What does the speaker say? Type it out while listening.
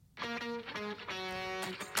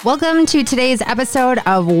Welcome to today's episode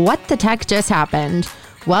of What the Tech Just Happened.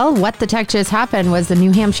 Well, what the tech just happened was the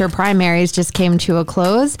New Hampshire primaries just came to a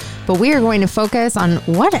close, but we are going to focus on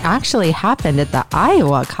what actually happened at the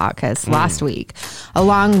Iowa caucus last week,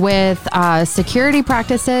 along with security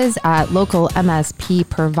practices at local MSP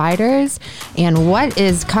providers and what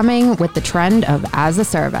is coming with the trend of as a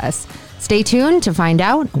service. Stay tuned to find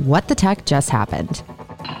out what the tech just happened.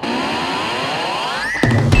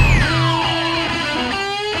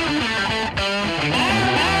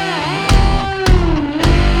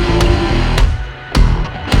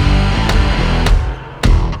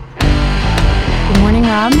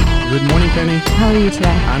 Rob. Good morning, Penny. How are you today?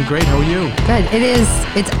 I'm great. How are you? Good.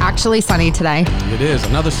 It's actually sunny today. It is.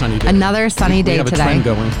 Another sunny day. Another sunny day we have today. A trend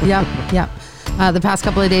going. Yep. The past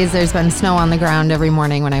couple of days, there's been snow on the ground every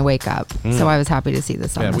morning when I wake up. So I was happy to see the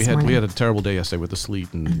sun this morning. We had a terrible day yesterday with the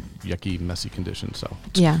sleet and yucky, messy conditions. So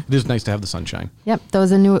it is nice to have the sunshine. Yep.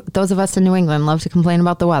 Those of us in New England love to complain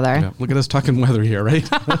about the weather. Yeah. Look at us talking weather here, right?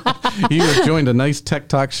 You have joined a nice tech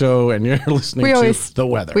talk show and you're listening to the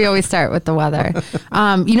weather. We always start with the weather.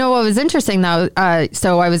 You know what was interesting though?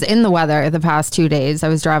 So I was in the weather the past 2 days. I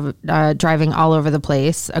was driving all over the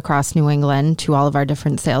place across New England to all of our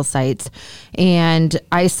different sales sites. And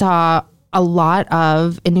I saw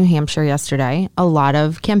in New Hampshire yesterday, a lot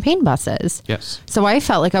of campaign buses. Yes. So I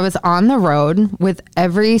felt like I was on the road with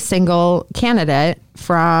every single candidate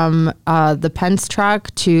from the Pence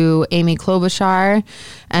truck to Amy Klobuchar.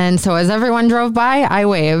 And so as everyone drove by, I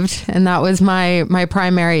waved. And that was my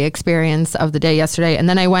primary experience of the day yesterday. And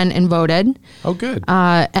then I went and voted. Oh, good.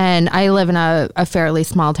 And I live in a fairly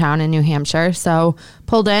small town in New Hampshire. So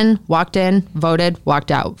pulled in, walked in, voted,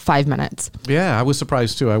 walked out, 5 minutes. Yeah, I was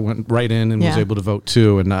surprised too. I went right in and was able to vote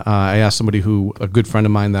too. And I asked somebody a good friend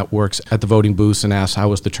of mine that works at the voting booths and asked how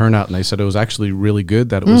was the turnout. And they said it was actually really good,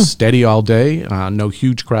 that it was steady all day. No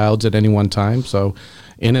huge crowds at any one time. So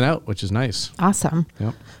in and out, which is nice. Awesome.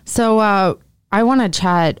 Yep. So I want to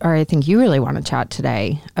chat, or I think you really want to chat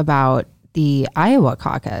today about the Iowa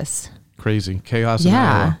caucus. Crazy. Chaos in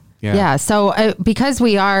Iowa. Yeah. So because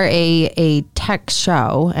we are a tech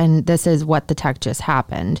show and this is what the tech just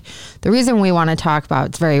happened, the reason we want to talk about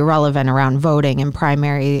it's very relevant around voting and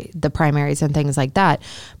the primaries and things like that.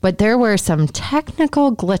 But there were some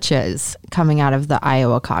technical glitches coming out of the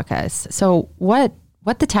Iowa caucus. So what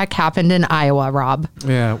the tech happened in Iowa, Rob?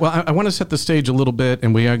 Yeah, well, I want to set the stage a little bit,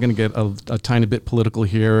 and we are going to get a tiny bit political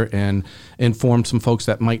here and inform some folks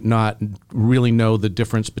that might not really know the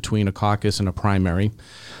difference between a caucus and a primary.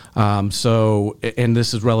 And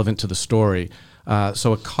this is relevant to the story.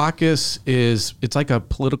 So a caucus it's like a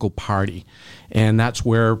political party, and that's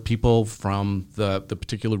where people from the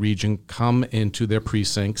particular region come into their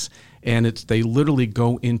precincts, and they literally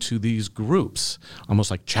go into these groups, almost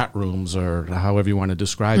like chat rooms or however you want to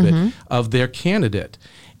describe it, of their candidate.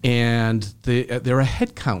 And there are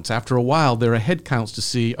head counts. After a while, there are head counts to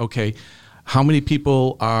see, okay, how many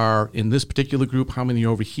people are in this particular group, how many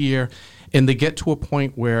over here. And they get to a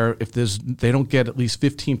point where if they don't get at least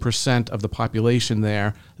 15% of the population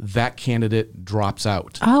there, that candidate drops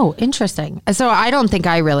out. Oh, interesting. So I don't think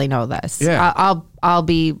I really know this. Yeah. I'll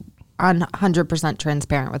be 100%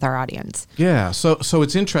 transparent with our audience. Yeah, so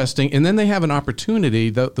it's interesting. And then they have an opportunity,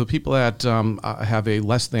 the people that have a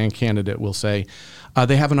less than candidate will say,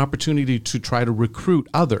 they have an opportunity to try to recruit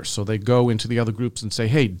others. So they go into the other groups and say,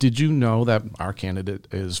 hey, did you know that our candidate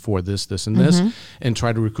is for this, this, and this? And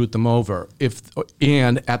try to recruit them over.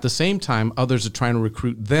 And at the same time, others are trying to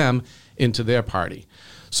recruit them into their party.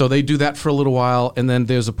 So they do that for a little while, and then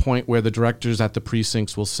there's a point where the directors at the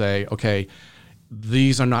precincts will say, okay,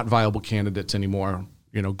 these are not viable candidates anymore.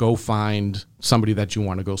 Go find somebody that you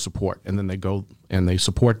want to go support. And then they go and they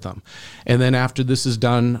support them. And then after this is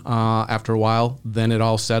done, after a while, then it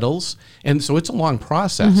all settles. And so it's a long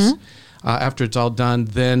process. After it's all done,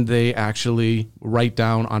 then they actually write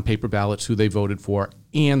down on paper ballots who they voted for.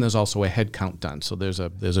 And there's also a head count done. So there's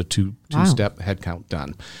a two-step head count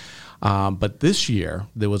done. But this year,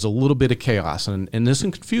 there was a little bit of chaos and there's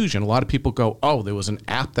some confusion. A lot of people go, oh, there was an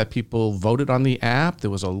app that people voted on the app. There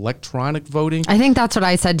was electronic voting. I think that's what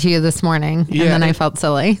I said to you this morning, and then I felt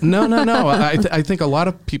silly. No. I think a lot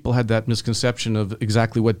of people had that misconception of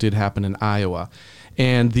exactly what did happen in Iowa.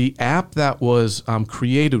 And the app that was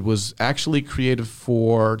created was actually created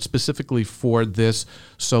specifically for this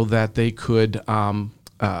so that they could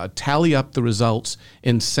tally up the results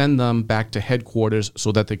and send them back to headquarters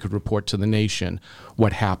so that they could report to the nation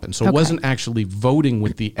what happened. So it wasn't actually voting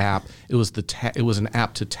with the app. It was it was an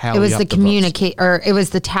app to tally up the votes. Or it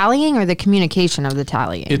was the tallying or the communication of the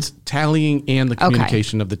tallying? It's tallying and the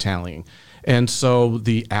communication of the tallying. And so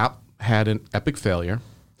the app had an epic failure.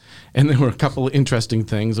 And there were a couple of interesting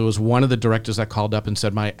things. There was one of the directors that called up and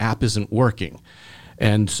said, my app isn't working.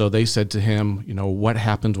 And so they said to him, what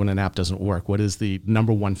happens when an app doesn't work? What is the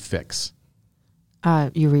number one fix?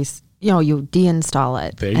 You deinstall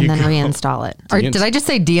it There and you then go. reinstall it. Or did I just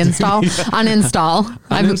say deinstall? Uninstall.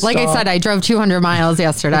 Like I said, I drove 200 miles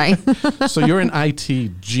yesterday. So you're an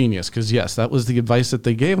IT genius, because yes, that was the advice that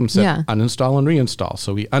they gave him. Said uninstall and reinstall.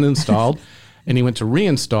 So he uninstalled and he went to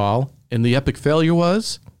reinstall, and the epic failure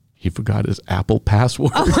was he forgot his Apple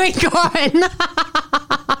password. Oh my God.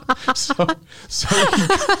 So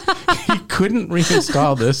he couldn't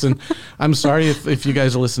reinstall this, and I'm sorry if you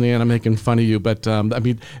guys are listening and I'm making fun of you, but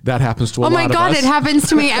that happens to a lot of us. Oh my God, it happens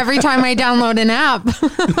to me every time I download an app.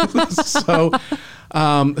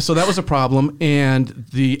 So that was a problem, and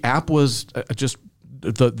the app was just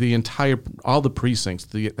the entire, all the precincts.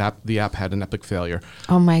 The app had an epic failure.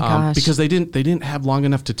 Oh my gosh! Because they didn't have long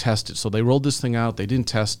enough to test it. So they rolled this thing out. They didn't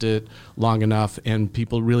test it long enough, and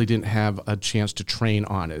people really didn't have a chance to train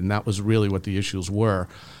on it. And that was really what the issues were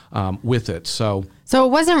with it. So it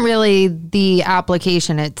wasn't really the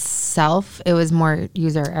application itself. It was more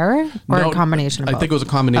user error, or a combination of both? I think it was a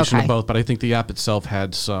combination Okay. of both, but I think the app itself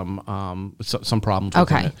had some problems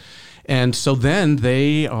with Okay. it. And so then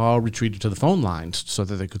they all retreated to the phone lines so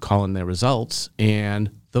that they could call in their results, and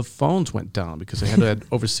the phones went down because they had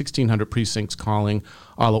over 1,600 precincts calling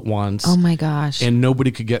all at once. Oh my gosh. And nobody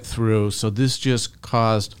could get through. So this just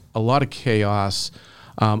caused a lot of chaos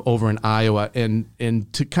over in Iowa. And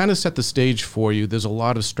to kind of set the stage for you, there's a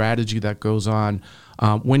lot of strategy that goes on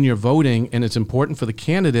when you're voting, and it's important for the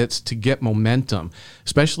candidates to get momentum,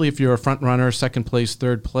 especially if you're a front runner, second place,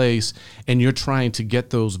 third place, and you're trying to get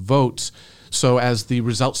those votes. So as the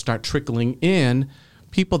results start trickling in,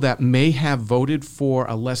 people that may have voted for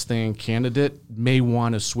a less than candidate may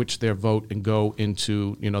want to switch their vote and go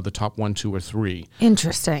into, the top 1, 2, or 3.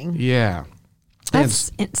 Interesting. Yeah.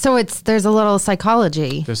 There's a little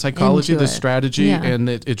psychology. There's psychology, into there's it. strategy, Yeah. and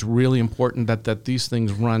it's really important that these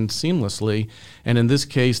things run seamlessly. And in this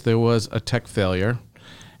case, there was a tech failure,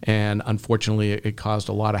 and unfortunately, it caused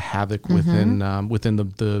a lot of havoc within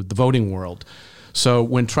the voting world. So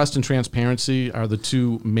when trust and transparency are the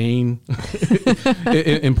two main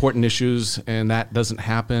important issues, and that doesn't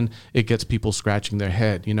happen, it gets people scratching their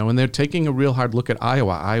head, and they're taking a real hard look at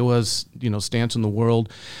Iowa. Iowa's, stance in the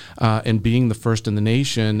world and being the first in the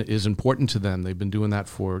nation is important to them. They've been doing that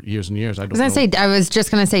for years and years. I was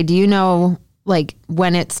just going to say, do you know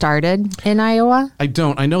when it started in Iowa? I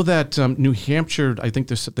don't. I know that New Hampshire, I think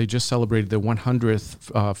they just celebrated their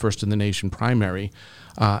 100th first in the nation primary.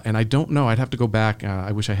 And I don't know. I'd have to go back.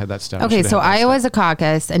 I wish I had that stat. Okay, so Iowa's a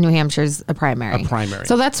caucus and New Hampshire's a primary. A primary.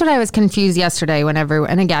 So that's what I was confused yesterday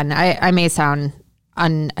and again, I may sound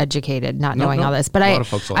uneducated not knowing all this, but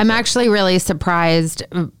I'm actually really surprised.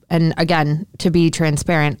 And again, to be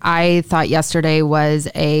transparent, I thought yesterday was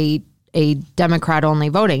a Democrat only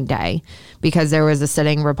voting day because there was a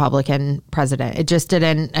sitting Republican president. It just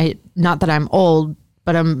didn't, not that I'm old,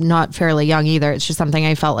 but I'm not fairly young either. It's just something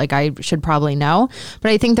I felt like I should probably know. But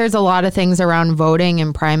I think there's a lot of things around voting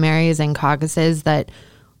and primaries and caucuses that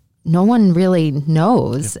no one really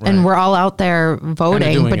knows. Right. And we're all out there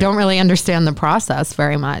voting, but don't really understand the process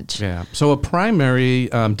very much. Yeah. So a primary,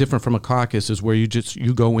 different from a caucus, is where you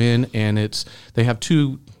go in and they have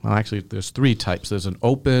there's 3 types. There's an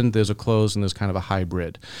open, there's a closed, and there's kind of a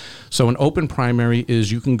hybrid. So an open primary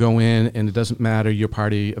is you can go in and it doesn't matter your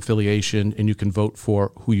party affiliation and you can vote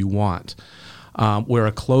for who you want. Where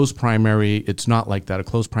a closed primary, it's not like that. A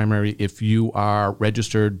closed primary, if you are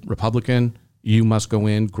registered Republican, you must go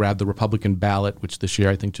in, grab the Republican ballot, which this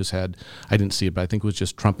year I think I didn't see it, but I think it was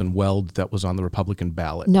just Trump and Weld that was on the Republican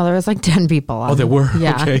ballot. No, there was 10 people on. Oh, there were?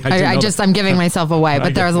 Yeah. Okay. I'm giving myself away,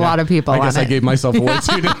 but there was a lot of people on it. I guess I gave myself away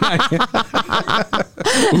too, didn't I?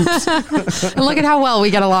 Oops. And look at how well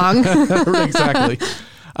we get along. Exactly.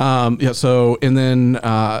 So, and then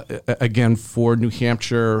again, for New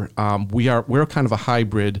Hampshire, we're kind of a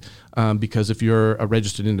hybrid because if you're a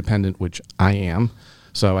registered independent, which I am,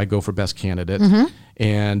 so I go for best candidate. Mm-hmm.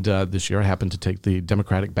 And this year I happened to take the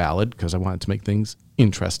Democratic ballot because I wanted to make things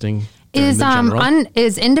interesting. Is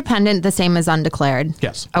independent the same as undeclared?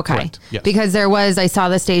 Yes. Okay. Correct. Yes. Because I saw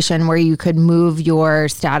the station where you could move your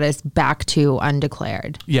status back to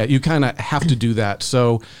undeclared. Yeah, you kind of have to do that.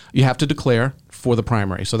 So you have to declare for the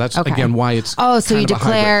primary. So that's again why it's so you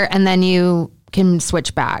declare and then you can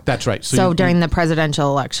switch back. That's right. So during the presidential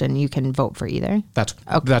election, you can vote for either. That's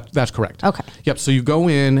correct. Okay. Yep. So you go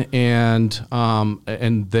in and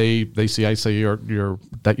they see I say you're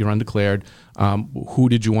undeclared. who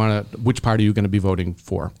did you want to, which party are you going to be voting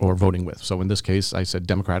for or voting with? So in this case, I said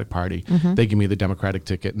Democratic Party. They give me the Democratic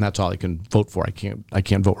ticket, and that's all I can vote for. I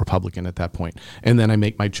can't vote Republican at that point. And then I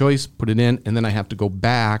make my choice, put it in, and then I have to go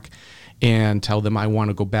back and tell them I want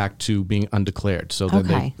to go back to being undeclared. So then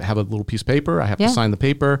they have a little piece of paper. I have to sign the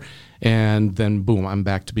paper, and then boom, I'm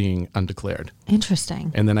back to being undeclared.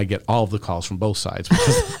 Interesting. And then I get all of the calls from both sides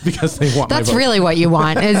because they want That's my vote. really what you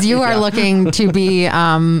want, is you are looking to be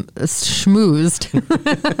schmoozed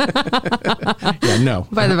No.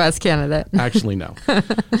 by the best candidate. Actually, no.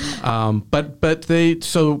 But there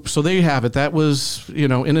you have it. That was,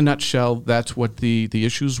 in a nutshell, that's what the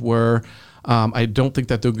issues were. I don't think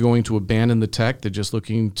that they're going to abandon the tech. They're just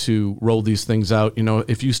looking to roll these things out.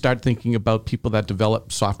 If you start thinking about people that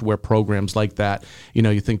develop software programs like that,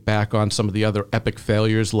 you think back on some of the other epic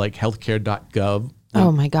failures like healthcare.gov.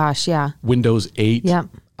 Oh my gosh, yeah. Windows 8. Yep.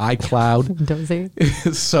 iCloud. Windows 8.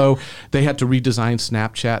 So they had to redesign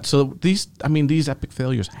Snapchat. So these epic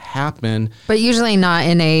failures happen. But usually not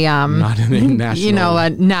in a national a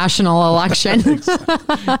national election.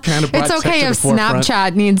 Kind of it's okay if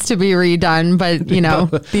Snapchat needs to be redone, but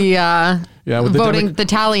the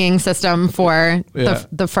tallying system for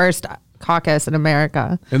the first caucus in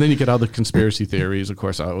America. And then you get all the conspiracy theories. Of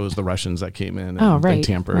course, it was the Russians that came in and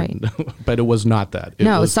tampered. Right. But it was not that.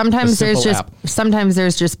 Sometimes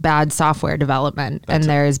there's just bad software development and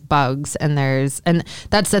there's bugs and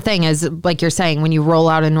that's the thing is, like you're saying, when you roll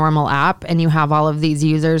out a normal app and you have all of these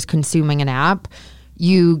users consuming an app,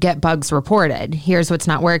 you get bugs reported. Here's what's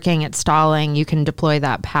not working. It's stalling. You can deploy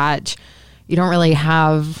that patch. You don't really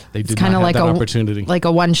have. They did not have that opportunity. Like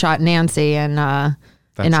a one-shot Nancy in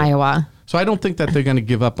Iowa. So I don't think that they're going to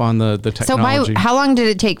give up on the technology. So how long did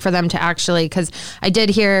it take for them to actually? Because I did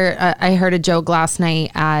hear, I heard a joke last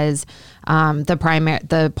night as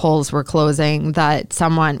the polls were closing that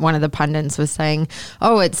one of the pundits was saying,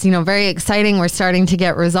 "Oh, it's very exciting. We're starting to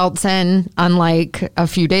get results in, unlike a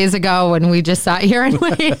few days ago when we just sat here and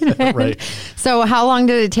waited." Right. So how long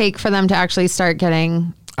did it take for them to actually start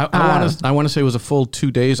getting? I want to say it was a full 2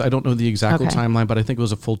 days. I don't know the exact timeline, but I think it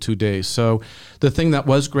was a full 2 days. So the thing that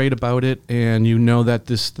was great about it, and that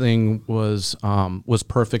this thing was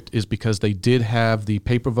perfect, is because they did have the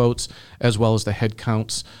paper votes as well as the head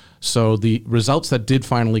counts. So the results that did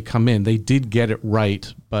finally come in, they did get it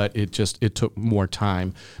right, but it took more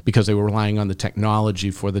time because they were relying on the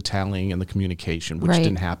technology for the tallying and the communication, which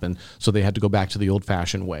didn't happen. So they had to go back to the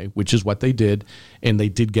old-fashioned way, which is what they did, and they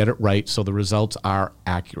did get it right. So the results are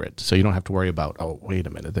accurate. So you don't have to worry about, oh, wait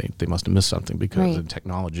a minute, they must have missed something because in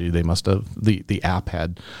technology they must have the app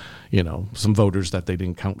had some voters that they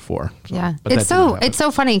didn't count for. So, yeah, it's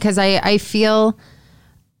so funny because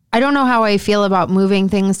I don't know how I feel about moving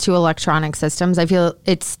things to electronic systems. I feel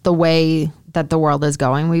it's the way that the world is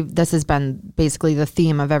going. This has been basically the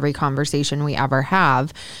theme of every conversation we ever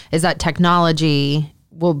have, is that technology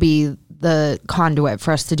will be the conduit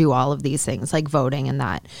for us to do all of these things like voting and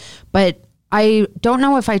that. But I don't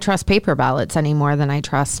know if I trust paper ballots any more than I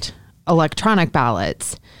trust electronic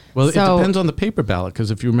ballots. Well, it depends on the paper ballot,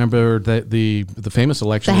 because if you remember the famous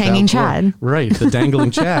election, the hanging Chad, right? The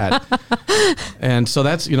dangling Chad, and so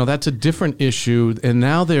that's a different issue. And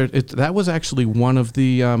now that was actually one of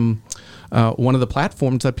the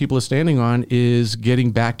platforms that people are standing on is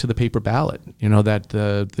getting back to the paper ballot.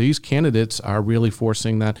 These candidates are really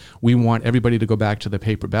forcing that we want everybody to go back to the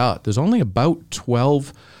paper ballot. There's only about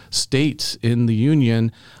 12 states in the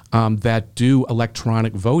union that do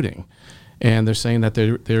electronic voting. And they're saying that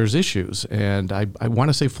there's issues. And I want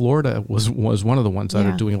to say Florida was one of the ones that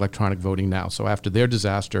are doing electronic voting now. So after their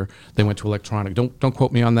disaster, they went to electronic. Don't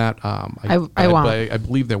quote me on that. I won't. I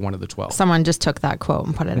believe they're one of the 12. Someone just took that quote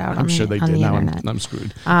and put it out. I'm sure they did. Now I'm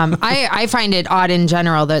screwed. I find it odd in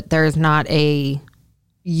general that there's not a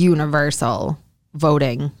universal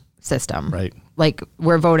voting system. Right. Like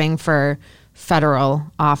we're voting for federal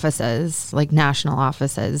offices, like national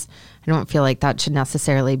offices. I don't feel like that should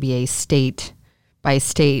necessarily be a state by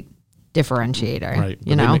state differentiator.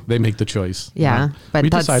 Right. They make the choice. Yeah. But we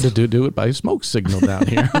decided to do it by smoke signal down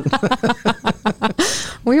here.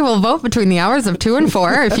 We will vote between the hours of 2 and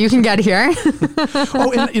 4 if you can get here.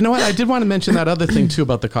 Oh, and you know what? I did want to mention that other thing too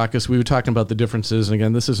about the caucus. We were talking about the differences, and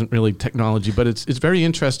again, this isn't really technology, but it's very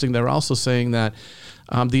interesting. They're also saying that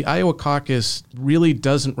the Iowa caucus really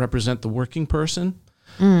doesn't represent the working person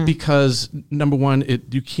because number one,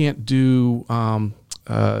 you can't do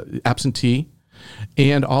absentee,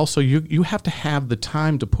 and also you have to have the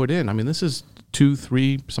time to put in. I mean, this is 2,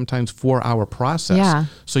 3, sometimes 4 hour process. Yeah.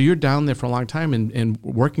 So you're down there for a long time, and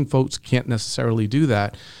working folks can't necessarily do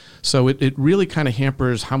that. So it really kind of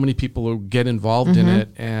hampers how many people will get involved in it.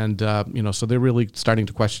 And, so they're really starting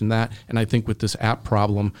to question that. And I think with this app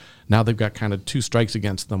problem, now they've got kind of two strikes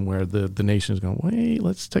against them where the nation is going, wait,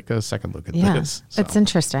 let's take a second look at this. So, it's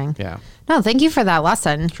interesting. Yeah. No, thank you for that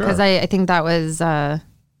lesson. Sure. Because I think that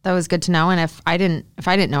was good to know. And if I didn't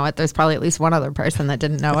know it, there's probably at least one other person that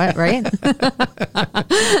didn't know it, right?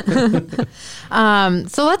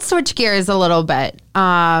 So let's switch gears a little bit,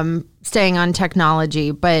 staying on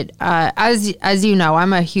technology. But as you know,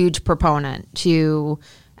 I'm a huge proponent to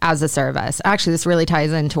as a service. Actually, this really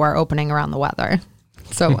ties into our opening around the weather.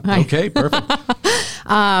 So okay, perfect.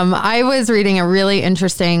 I was reading a really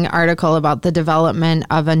interesting article about the development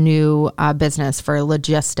of a new business for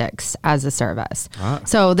logistics as a service.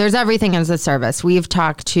 So there's everything as a service. We've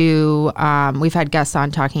had guests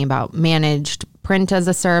on talking about managed print as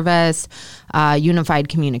a service, unified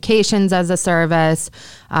communications as a service,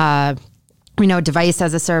 device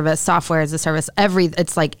as a service, software as a service,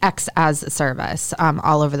 it's like X as a service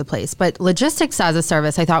all over the place. But logistics as a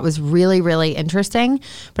service, I thought was really, really interesting,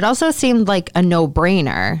 but also seemed like a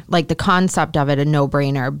no-brainer, like the concept of it, a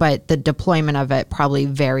no-brainer, but the deployment of it probably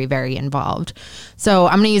very, very involved. So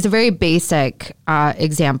I'm going to use a very basic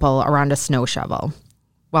example around a snow shovel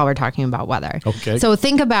while we're talking about weather. Okay. So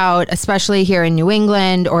think about, especially here in New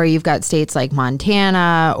England, or you've got states like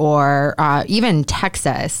Montana or even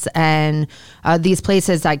Texas, and these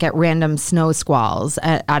places that get random snow squalls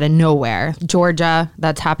out of nowhere. Georgia,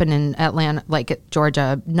 that's happened in Atlanta, like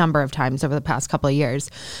Georgia, a number of times over the past couple of years.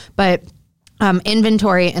 But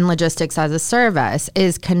inventory and logistics as a service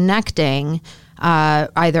is connecting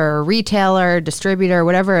either a retailer, distributor,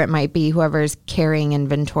 whatever it might be, whoever's carrying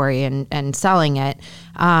inventory and selling it,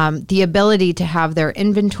 the ability to have their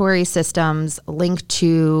inventory systems linked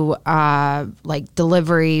to like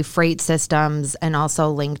delivery, freight systems, and also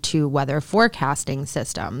linked to weather forecasting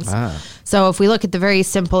systems. So if we look at the very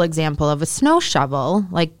simple example of a snow shovel,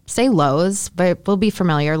 like say Lowe's, but we'll be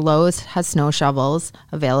familiar, Lowe's has snow shovels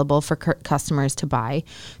available for customers to buy.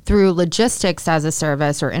 Through logistics as a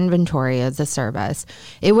service or inventory as a service,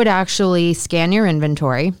 it would actually scan your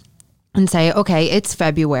inventory and say, okay, it's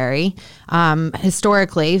February.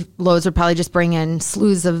 Historically, Lowe's would probably just bring in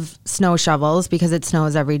slews of snow shovels because it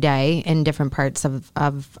snows every day in different parts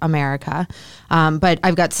of America. But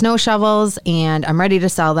I've got snow shovels and I'm ready to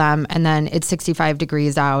sell them. And then it's 65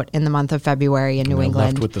 degrees out in the month of February in New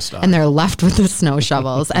England. Left with the stuff. And they're left with the snow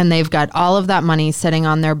shovels. And they've got all of that money sitting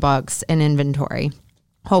on their books in inventory,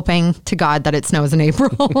 hoping to God that it snows in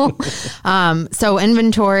April. So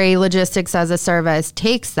inventory logistics as a service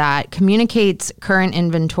takes that, communicates current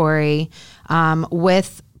inventory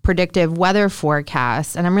with predictive weather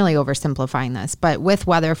forecasts, and I'm really oversimplifying this, but with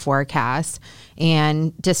weather forecasts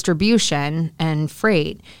and distribution and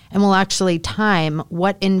freight, and will actually time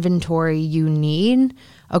what inventory you need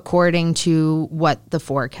according to what the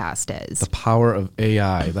forecast is. The power of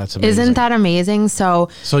AI. That's amazing. Isn't that amazing? So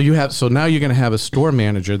now you're going to have a store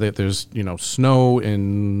manager that there's, snow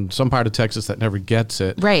in some part of Texas that never gets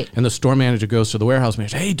it. Right. And the store manager goes to the warehouse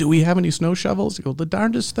manager, hey, do we have any snow shovels? You go, the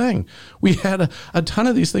darndest thing. We had a ton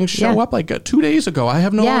of these things show up like 2 days ago. I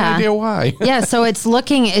have no idea why. Yeah. So it's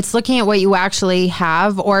looking at what you actually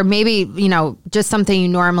have, or maybe, just something you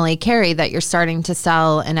normally carry that you're starting to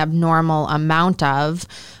sell an abnormal amount of.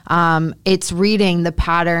 It's reading the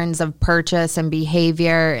patterns of purchase and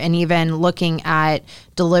behavior, and even looking at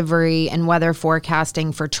delivery and weather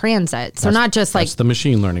forecasting for transit. So not just like that's the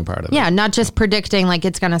machine learning part of it. Yeah, not just predicting like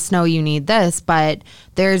it's going to snow, you need this, but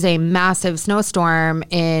there's a massive snowstorm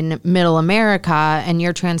in middle America and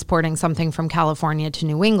you're transporting something from California to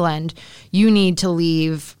New England. You need to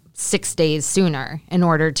leave 6 days sooner in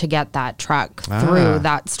order to get that truck through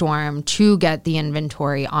that storm to get the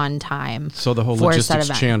inventory on time. So the whole logistics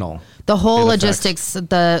channel. The whole logistics,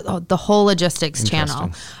 the whole logistics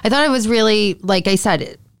channel. I thought it was really, like I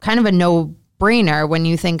said, kind of a no-brainer when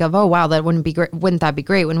you think of, oh wow, that wouldn't that be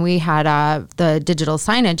great? When we had the digital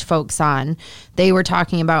signage folks on, they were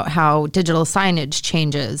talking about how digital signage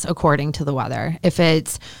changes according to the weather. If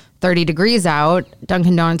it's 30 degrees out,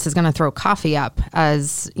 Dunkin' Donuts is going to throw coffee up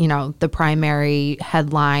as, the primary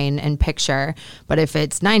headline and picture. But if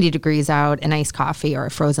it's 90 degrees out, an iced coffee or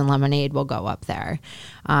a frozen lemonade will go up there.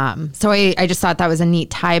 So I just thought that was a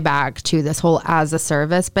neat tie back to this whole as a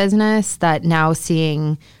service business, that now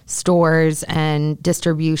seeing stores and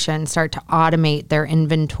distribution start to automate their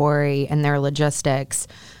inventory and their logistics.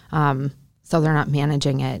 So they're not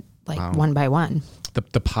managing it one by one.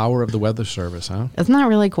 The power of the weather service, huh? Isn't that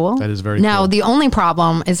really cool? That is very Now, cool. the only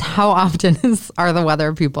problem is how often are the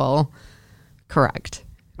weather people correct?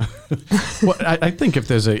 Well, I think if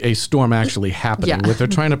there's a storm actually happening, Yeah. they're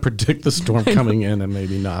trying to predict the storm coming in and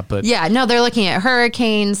maybe not. But Yeah, no, they're looking at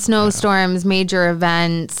hurricanes, snowstorms, major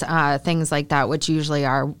events, things like that, which usually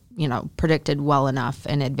are, predicted well enough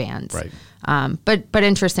in advance. Right. But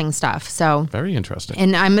interesting stuff. So very interesting.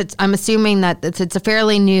 And I'm assuming that it's a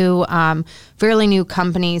fairly new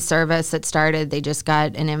company service that started. They just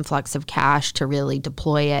got an influx of cash to really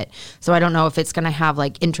deploy it. So I don't know if it's going to have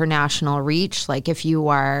like international reach. Like if you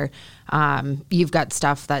are, you've got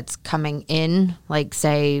stuff that's coming in, like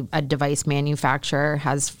say a device manufacturer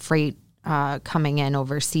has freight coming in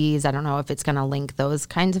overseas. I don't know if it's going to link those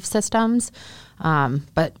kinds of systems.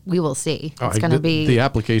 But we will see. It's going to be the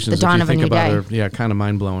applications. The dawn if of a you think new about day. are kind of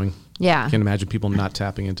mind blowing. Yeah. Can't imagine people not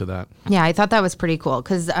tapping into that. Yeah, I thought that was pretty cool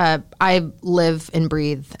because I live and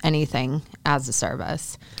breathe anything as a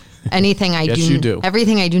service. Anything I Yes, do, you do.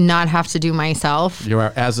 Everything I do not have to do myself. You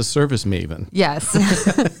are as a service maven. Yes.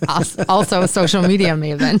 Also a social media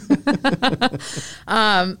maven.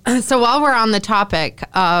 So while we're on the topic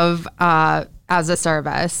of as a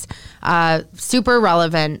service, super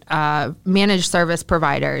relevant managed service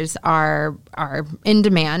providers are in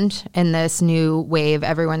demand in this new wave.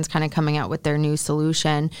 Everyone's kind of coming out with their new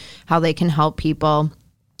solution, how they can help people.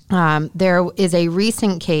 There is a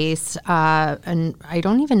recent case, and I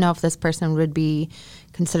don't even know if this person would be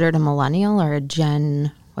considered a millennial or a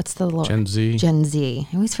Gen. What's the lower? Gen Z. Gen Z.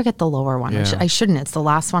 I always forget the lower one. Yeah. I shouldn't. It's the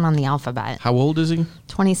last one on the alphabet. How old is he?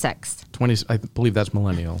 26. 20. I believe that's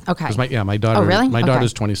millennial. Okay. 'Cause my daughter. Oh, really? My Okay.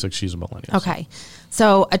 daughter's 26. She's a millennial. Okay.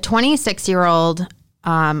 So a 26-year-old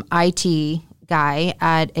IT guy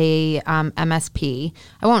at a MSP.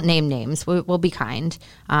 I won't name names. We'll be kind.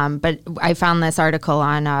 But I found this article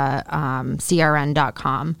on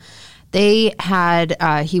crn.com. They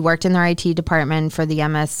had, he worked in their IT department for the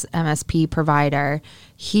MSP provider.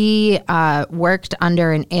 He worked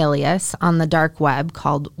under an alias on the dark web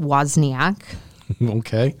called Wozniak.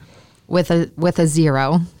 Okay. With a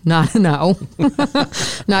zero, not an O,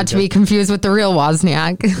 not to be confused with the real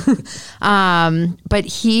Wozniak. But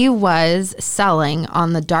he was selling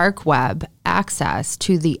on the dark web access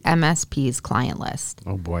to the MSP's client list.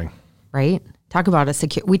 Oh boy. Right? Talk about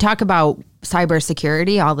we talk about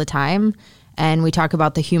cybersecurity all the time, and we talk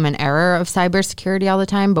about the human error of cybersecurity all the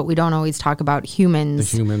time, but we don't always talk about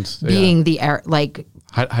humans, being the error, like.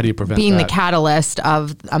 How do you prevent being that? the catalyst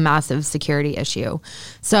of a massive security issue.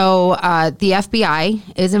 So the FBI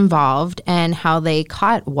is involved, and how they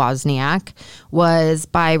caught Wozniak was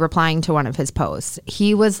by replying to one of his posts.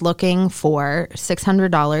 He was looking for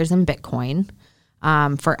 $600 in Bitcoin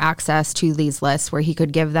for access to these lists where he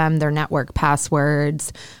could give them their network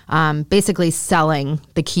passwords, basically selling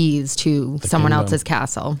the keys to someone kingdom. else's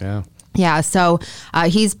castle. Yeah. Yeah, so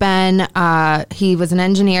he was an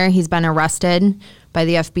engineer. He's been arrested by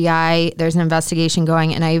the FBI. There's an investigation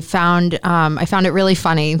going, and I found it really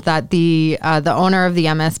funny that the owner of the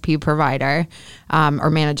MSP provider or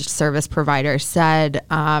managed service provider said,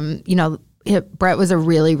 Brett was a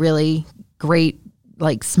really, really great,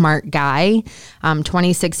 like, smart guy,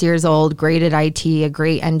 26 years old, great at IT, a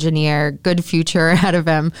great engineer, good future ahead of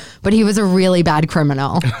him, but he was a really bad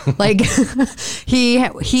criminal. Like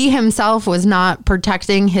he himself was not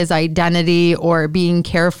protecting his identity or being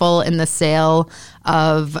careful in the sale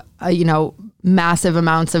of, massive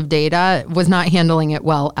amounts of data, was not handling it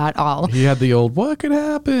well at all. He had the old "what could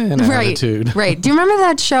happen" attitude. Right. Do you remember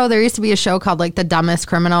that show? There used to be a show called like The Dumbest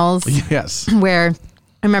Criminals. Yes. Where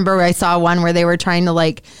I remember I saw one where they were trying to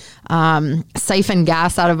like siphon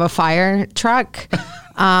gas out of a fire truck.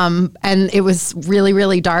 And it was really,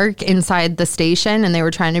 really dark inside the station, and they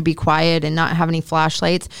were trying to be quiet and not have any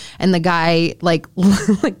flashlights. And the guy like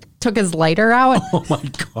took his lighter out. Oh my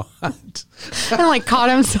God. And like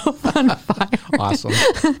caught himself on fire. Awesome.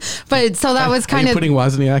 But so that was kind of putting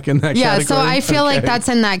Wozniak in that category? So I feel like Okay. that's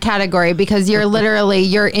in that category because you're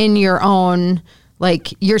in your own,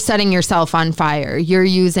 like, you're setting yourself on fire. You're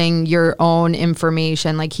using your own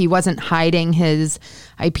information. Like, he wasn't hiding his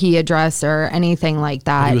IP address or anything like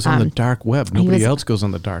that. He was on the dark web. Nobody else goes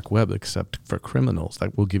on the dark web except for criminals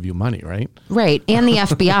that will give you money, right? Right. And the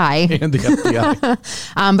FBI. And the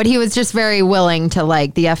FBI. But he was just very willing to,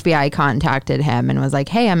 like, the FBI contacted him and was like,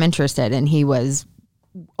 hey, I'm interested. And he was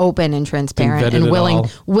open and transparent and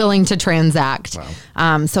willing to transact.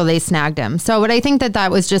 Wow. So they snagged him. So, but I think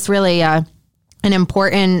that was just really an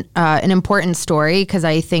important story, because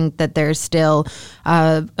I think that there's still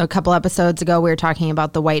a couple episodes ago we were talking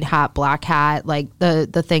about the white hat, black hat, like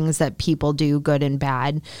the things that people do, good and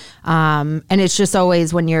bad. And it's just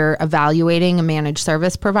always when you're evaluating a managed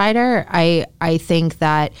service provider, I think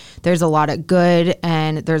that there's a lot of good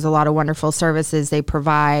and there's a lot of wonderful services they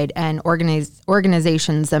provide, and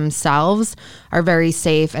organizations themselves are very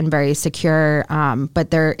safe and very secure. But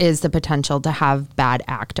there is the potential to have bad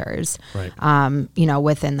actors. Right.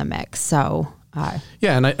 Within the mix. So,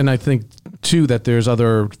 and I think too that there's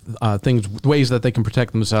other ways that they can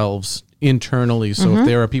protect themselves internally. So if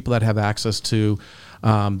there are people that have access to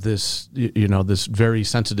this very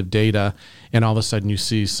sensitive data, and all of a sudden you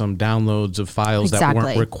see some downloads of files that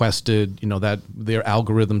weren't requested, that their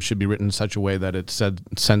algorithm should be written in such a way that it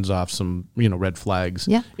sends off some, red flags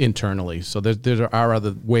internally. So there are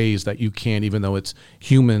other ways that you can, even though it's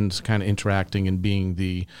humans kind of interacting and being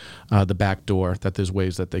the back door, that there's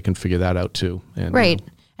ways that they can figure that out too. And, right.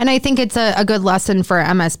 And I think it's a good lesson for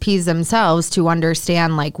MSPs themselves to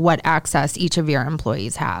understand like what access each of your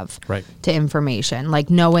employees have to information, like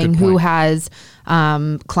knowing who has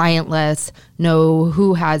client lists, know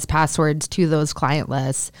who has passwords to those client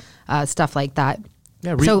lists, stuff like that.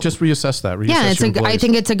 Yeah, just reassess that. I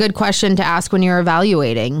think it's a good question to ask when you're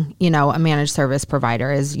evaluating, a managed service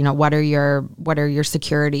provider is, what are your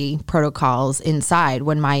security protocols inside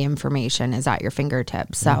when my information is at your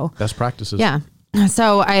fingertips? So best practices. Yeah.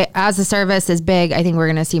 So as a service is big. I think we're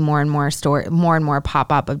going to see more and more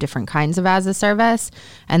pop up of different kinds of as a service,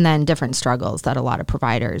 and then different struggles that a lot of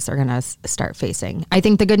providers are going to start facing. I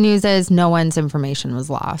think the good news is no one's information was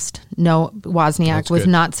lost. No, Wozniak was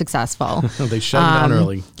not successful. They shut it down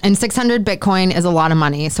early. And 600 Bitcoin is a lot of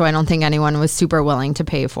money, so I don't think anyone was super willing to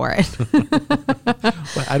pay for it.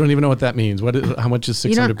 I don't even know what that means. How much is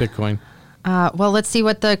 600 Bitcoin? Well, let's see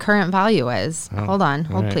what the current value is. Hold on.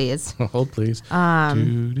 Hold, right. Please. Hold, please. Keep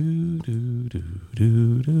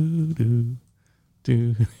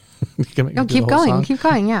going. Keep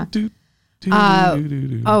going. Yeah.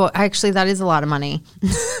 Actually, that is a lot of money.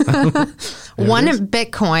 1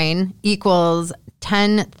 Bitcoin equals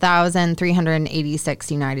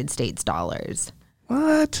 10,386 United States dollars.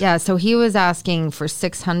 What? Yeah, so he was asking for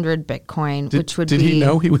 600 Bitcoin, which would be... Did he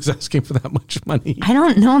know he was asking for that much money? I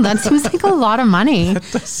don't know. That seems like a lot of money. That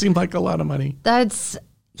does seem like a lot of money. That's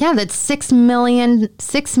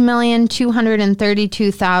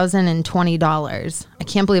 $6,232,020. I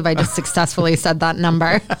can't believe I just successfully said that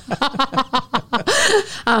number.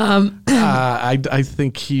 I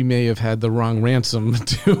think he may have had the wrong ransom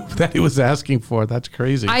that he was asking for. That's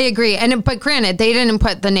crazy. I agree. But granted, they didn't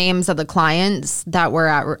put the names of the clients that were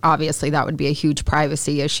at, obviously that would be a huge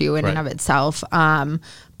privacy issue in and of itself. But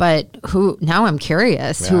now I'm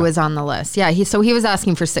curious who was on the list. Yeah. He was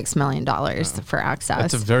asking for $6 million for access.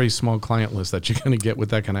 That's a very small client list that you're going to get with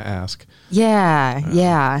that kind of ask. Yeah.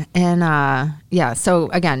 Yeah. And so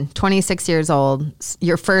again, 26 years old,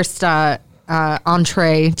 your first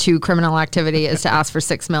entree to criminal activity is to ask for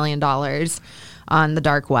 $6 million on the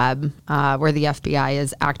dark web, where the FBI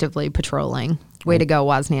is actively patrolling. Way to go,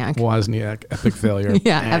 Wozniak. Wozniak, epic failure.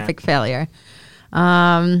 Epic failure.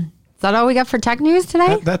 Is that all we got for tech news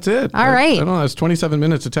today? That's it. All right. I don't know. It's 27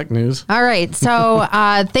 minutes of tech news. All right. So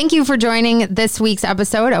thank you for joining this week's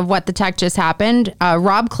episode of What the Tech Just Happened.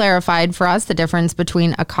 Rob clarified for us the difference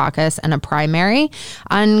between a caucus and a primary,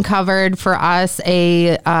 uncovered for us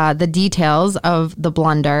the details of the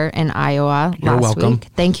blunder in Iowa last week.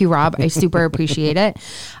 Thank you, Rob. I super appreciate it.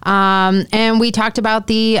 And we talked about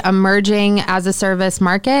the emerging as a service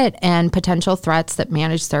market and potential threats that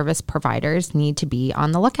managed service providers need to be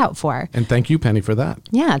on the lookout for. And thank you, Penny, for that.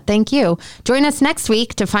 Yeah, thank you. Join us next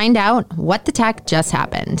week to find out what the tech just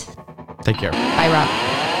happened. Take care. Bye, Rob.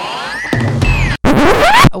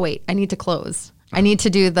 Oh, wait, I need to close. I need to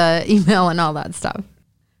do the email and all that stuff.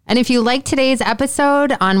 And if you like today's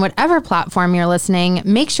episode on whatever platform you're listening,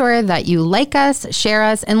 make sure that you like us, share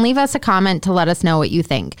us, and leave us a comment to let us know what you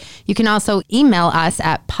think. You can also email us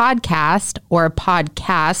at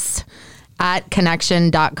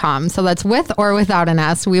podcasts@connection.com. So that's with or without an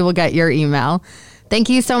S. We will get your email. Thank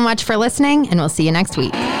you so much for listening, and we'll see you next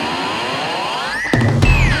week.